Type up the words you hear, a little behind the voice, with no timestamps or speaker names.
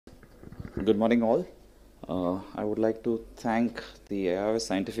Good morning, all. I would like to thank the AIOC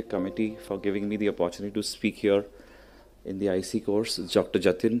Scientific Committee for giving me the opportunity to speak here in the IC course. Dr.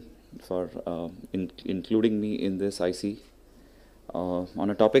 Jatin for including me in this IC on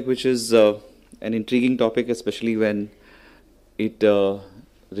a topic which is an intriguing topic, especially when it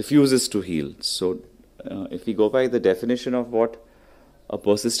refuses to heal. So, if we go by the definition of what a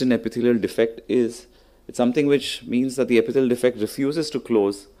persistent epithelial defect is, it's something which means that the epithelial defect refuses to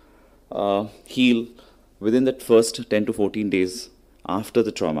close, heal within the first 10 to 14 days after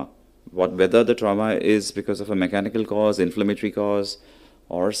the trauma. Whether the trauma is because of a mechanical cause, inflammatory cause,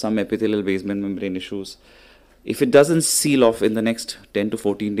 or some epithelial basement membrane issues, if it doesn't seal off in the next 10 to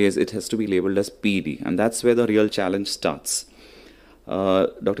 14 days, it has to be labeled as PED, and that's where the real challenge starts.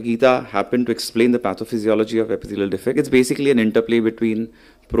 Dr. Geeta happened to explain the pathophysiology of epithelial defect. It's basically an interplay between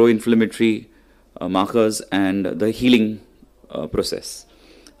pro-inflammatory markers and the healing process.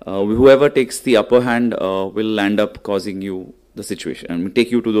 Whoever takes the upper hand will end up causing you the situation and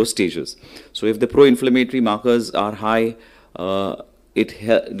take you to those stages. So if the pro-inflammatory markers are high, it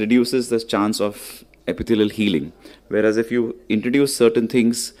reduces the chance of epithelial healing. Whereas if you introduce certain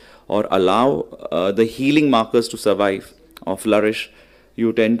things or allow the healing markers to survive or flourish,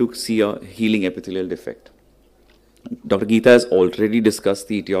 you tend to see a healing epithelial defect. Dr. Geeta has already discussed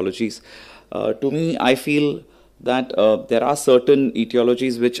the etiologies. To me, I feel that there are certain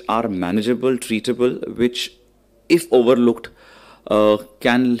etiologies which are manageable, treatable, which, if overlooked,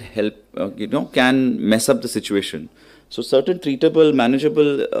 can help, can mess up the situation. So certain treatable,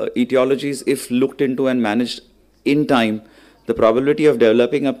 manageable etiologies, if looked into and managed in time, the probability of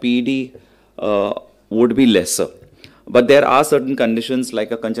developing a PED would be lesser. But there are certain conditions like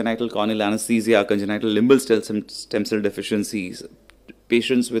a congenital corneal anesthesia, congenital limbal stem cell deficiencies,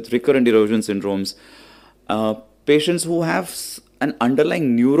 patients with recurrent erosion syndromes, patients who have an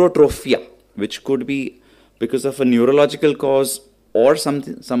underlying neurotrophia, which could be because of a neurological cause or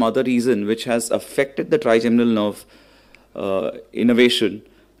some other reason which has affected the trigeminal nerve innervation,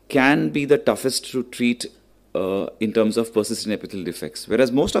 can be the toughest to treat in terms of persistent epithelial defects.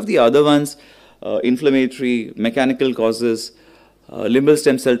 Whereas most of the other ones, inflammatory, mechanical causes, limbal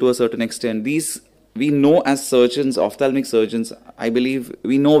stem cell to a certain extent, these we know as surgeons, ophthalmic surgeons, I believe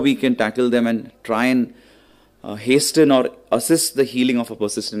we know we can tackle them and try and hasten or assist the healing of a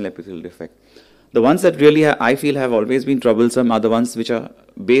persistent epithelial defect. The ones that really I feel have always been troublesome are the ones which are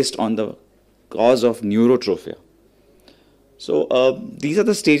based on the cause of neurotrophia. So these are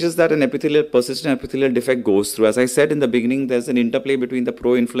the stages that an persistent epithelial defect goes through. As I said in the beginning, there's an interplay between the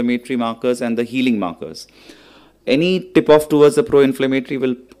pro-inflammatory markers and the healing markers. Any tip-off towards the pro-inflammatory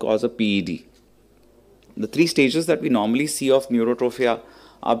will cause a PED. The three stages that we normally see of neurotrophia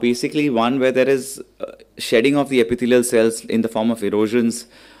are basically one where there is shedding of the epithelial cells in the form of erosions.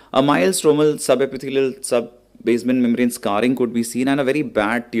 A mild stromal subepithelial sub-basement membrane scarring could be seen, and a very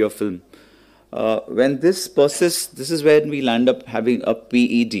bad tear film. When this persists, this is when we land up having a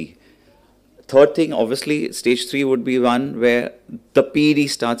PED. Third thing, obviously, stage 3 would be one where the PED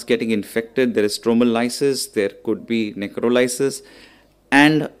starts getting infected. There is stromal lysis, there could be necrolysis,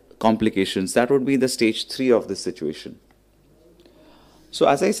 and complications. That would be the stage 3 of this situation. So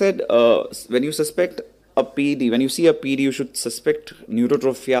as I said, when you suspect a PED, when you see a PED, you should suspect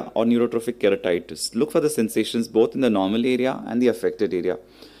neurotrophia or neurotrophic keratitis. Look for the sensations both in the normal area and the affected area.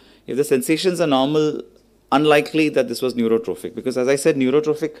 If the sensations are normal, unlikely that this was neurotrophic, because as I said,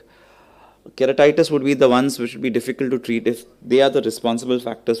 neurotrophic keratitis would be the ones which would be difficult to treat if they are the responsible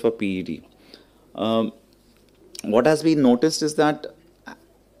factors for PED. What has been noticed is that,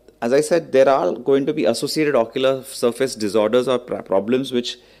 as I said, there are going to be associated ocular surface disorders or problems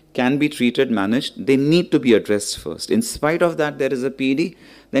which can be treated, managed. They need to be addressed first. In spite of that, there is a PED,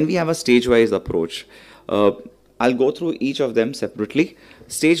 then we have a stage-wise approach. I'll go through each of them separately.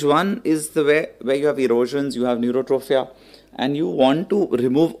 Stage 1 is the where you have erosions, you have neurotrophia, and you want to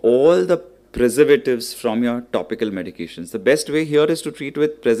remove all the preservatives from your topical medications. The best way here is to treat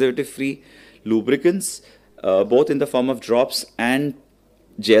with preservative-free lubricants, both in the form of drops and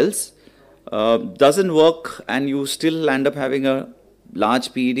gels. Doesn't work and you still end up having a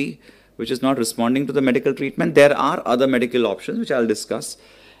large PED which is not responding to the medical treatment. There are other medical options which I'll discuss.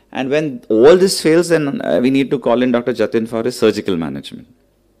 And when all this fails, then we need to call in Dr. Jatin for his surgical management.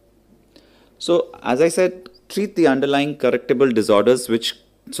 So as I said, treat the underlying correctable disorders,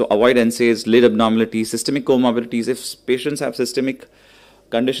 so avoid NSAIDs, lid abnormalities, systemic comorbidities. If patients have systemic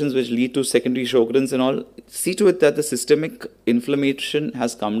conditions which lead to secondary Sjogren's and all, see to it that the systemic inflammation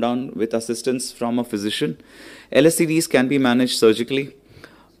has come down with assistance from a physician. LSCDs can be managed surgically,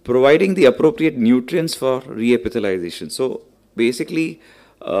 providing the appropriate nutrients for reepithelialization. So basically,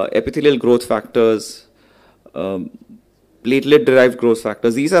 epithelial growth factors, um, platelet-derived growth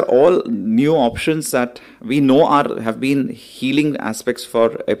factors. These are all new options that we know have been healing aspects for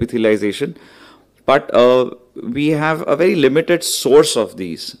epithelialization, but we have a very limited source of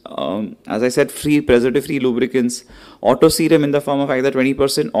these. As I said, preservative-free lubricants, autoserum in the form of either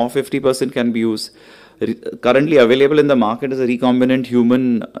 20% or 50% can be used. Currently available in the market is a recombinant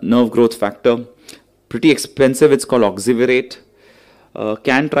human nerve growth factor. Pretty expensive. It's called oxyvirate.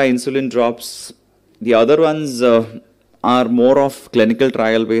 Can try insulin drops. The other ones are more of clinical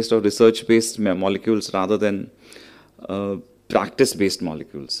trial-based or research-based molecules rather than practice-based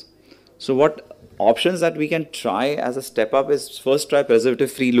molecules. So what options that we can try as a step up is first try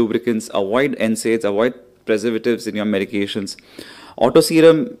preservative-free lubricants, avoid NSAIDs, avoid preservatives in your medications.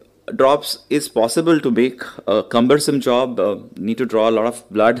 Autoserum drops is possible to make, a cumbersome job, need to draw a lot of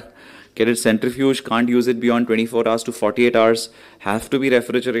blood, get it centrifuged, can't use it beyond 24 hours to 48 hours, have to be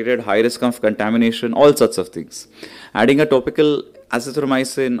refrigerated, high risk of contamination, all sorts of things. Adding a topical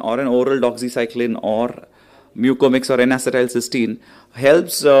azithromycin or an oral doxycycline or mucomix or N-acetylcysteine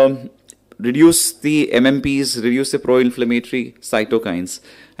helps reduce the MMPs, reduce the pro-inflammatory cytokines,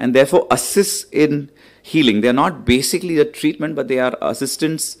 and therefore assists in healing. They are not basically a treatment, but they are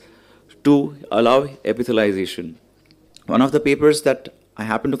assistants to allow epithelialization. One of the papers that I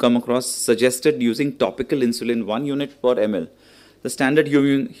happened to come across suggested using topical insulin 1 unit per ml. The standard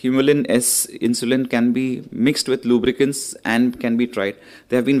Humulin S insulin can be mixed with lubricants and can be tried.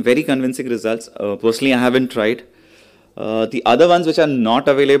 There have been very convincing results. Personally, I haven't tried. The other ones which are not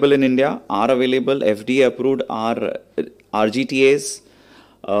available in India are available. FDA approved are RGTAs,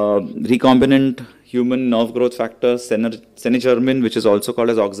 recombinant human nerve growth factor, Senigermin, which is also called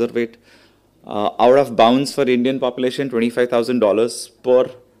as oxyrvate. Out of bounds for Indian population, $25,000 per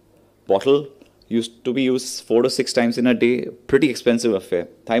bottle, used to be used 4 to 6 times in a day. Pretty expensive affair.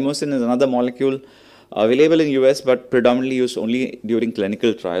 Thymosin is another molecule available in US, but predominantly used only during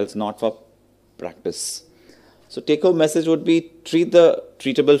clinical trials, not for practice. So take-home message would be treat the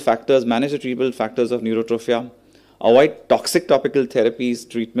treatable factors, manage the treatable factors of neurotrophia, avoid toxic topical therapies,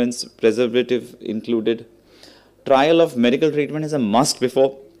 treatments, preservative included. Trial of medical treatment is a must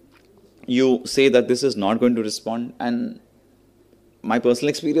before you say that this is not going to respond. And my personal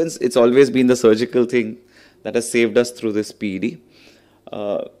experience, it's always been the surgical thing that has saved us through this PED.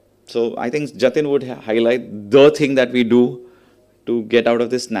 So I think Jatin would highlight the thing that we do to get out of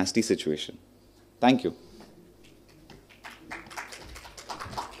this nasty situation. Thank you.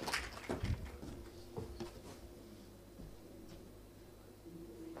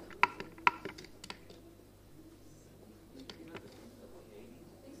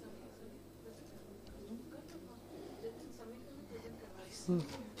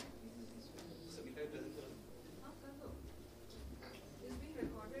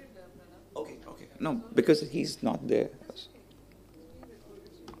 Okay, okay. No, because he's not there.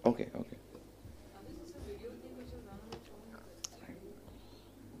 Okay, okay.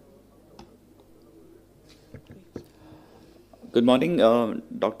 Good morning,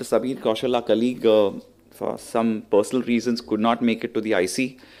 Dr. Sabir Kaushal, our colleague, for some personal reasons could not make it to the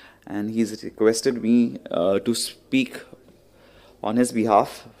IC, and he's requested me to speak on his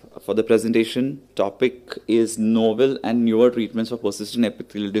behalf for the presentation. Topic is novel and newer treatments for persistent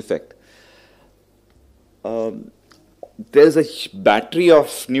epithelial defect. There's a battery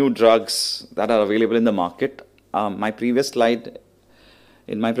of new drugs that are available in the market. My previous slide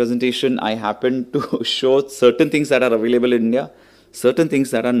in my presentation, I happened to show certain things that are available in India, certain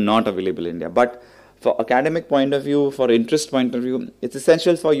things that are not available in India. But for academic point of view, for interest point of view, it's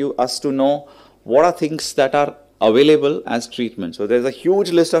essential for us to know what are things that are available as treatment. So there's a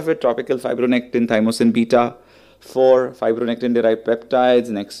huge list of it: topical fibronectin, thymosin beta, 4 fibronectin-derived peptides,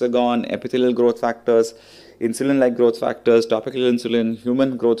 Nexagon, epithelial growth factors, insulin-like growth factors, topical insulin,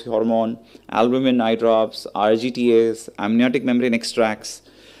 human growth hormone, albumin eye drops, RGTAs, amniotic membrane extracts,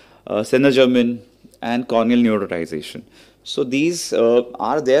 Senigermin, and corneal neutralization. So these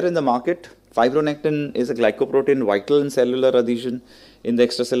are there in the market. Fibronectin is a glycoprotein vital in cellular adhesion in the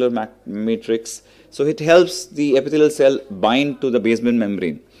extracellular matrix. So it helps the epithelial cell bind to the basement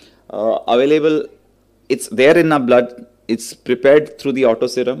membrane. Available, it's there in our blood. It's prepared through the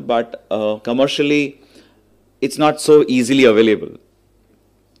autoserum, but commercially, it's not so easily available.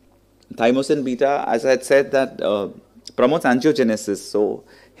 Thymosin beta, as I had said, that promotes angiogenesis, so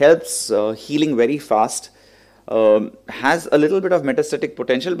helps healing very fast. Has a little bit of metastatic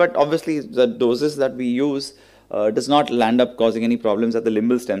potential, but obviously the doses that we use does not land up causing any problems at the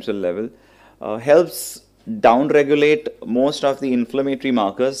limbal stem cell level. Helps downregulate most of the inflammatory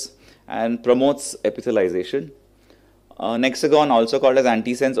markers and promotes epithelialization. Nexagon, also called as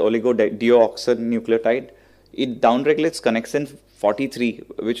antisense oligodeoxynucleotide, it downregulates connexin 43,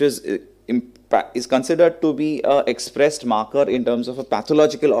 which is considered to be an expressed marker in terms of a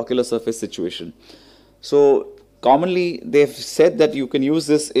pathological ocular surface situation. So commonly they've said that you can use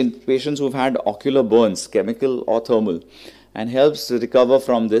this in patients who've had ocular burns, chemical or thermal, and helps to recover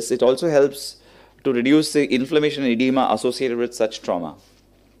from this. It also helps to reduce the inflammation and edema associated with such trauma.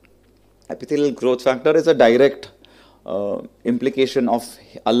 Epithelial growth factor is a direct implication of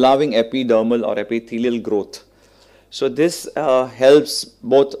allowing epidermal or epithelial growth. So this helps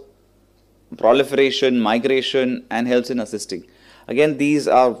both proliferation, migration, and helps in assisting. Again, these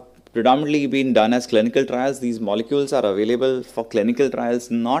are predominantly being done as clinical trials. These molecules are available for clinical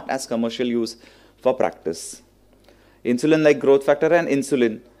trials, not as commercial use for practice. Insulin-like growth factor and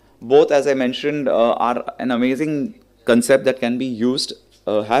insulin, both, as I mentioned, are an amazing concept that can be used,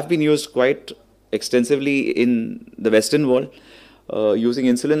 have been used quite extensively in the Western world, using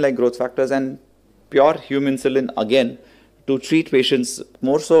insulin-like growth factors and pure human insulin, again, to treat patients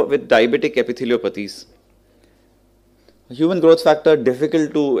more so with diabetic epitheliopathies. Human growth factor,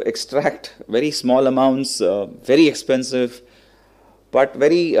 difficult to extract, very small amounts, very expensive, but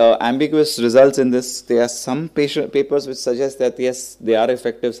very ambiguous results in this. There are some papers which suggest that yes, they are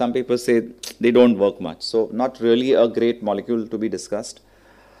effective. Some papers say they don't work much. So not really a great molecule to be discussed.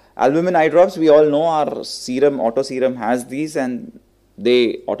 Albumin eye drops, we all know our serum, auto serum has these, and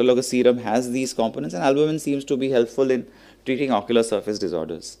autologous serum has these components, and albumin seems to be helpful in treating ocular surface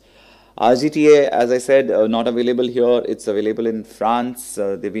disorders. RGTA, as I said, not available here. It's available in France.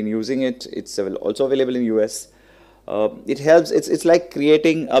 They've been using it. It's also available in US. It helps. It's like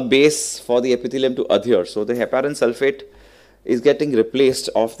creating a base for the epithelium to adhere. So the heparin sulfate is getting replaced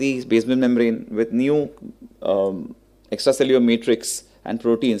of the basement membrane with new extracellular matrix and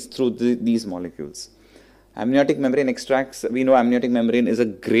proteins through these molecules. Amniotic membrane extracts. We know amniotic membrane is a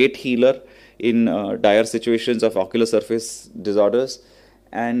great healer in dire situations of ocular surface disorders.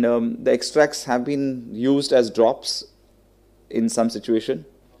 And the extracts have been used as drops in some situation.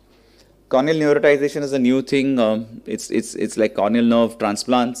 Corneal neurotization is a new thing. It's like corneal nerve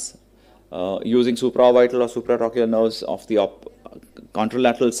transplants using supraorbital or supratrochlear nerves of the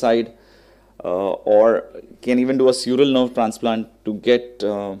contralateral side, or can even do a sural nerve transplant to get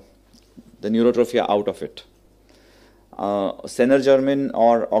the neurotrophia out of it. Senergermin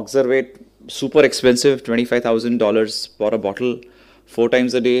or Oxervate, super expensive, $25,000 for a bottle, 4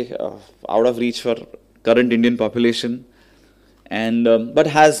 times a day, out of reach for current Indian population, and but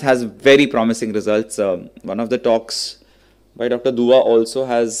has very promising results. One of the talks by Dr. Dua also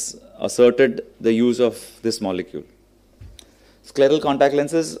has asserted the use of this molecule. Scleral contact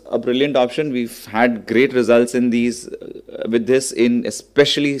lenses, a brilliant option. We've had great results in these with this in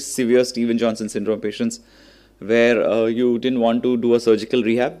especially severe Stevens-Johnson syndrome patients, where you didn't want to do a surgical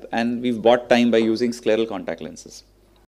rehab, and we've bought time by using scleral contact lenses.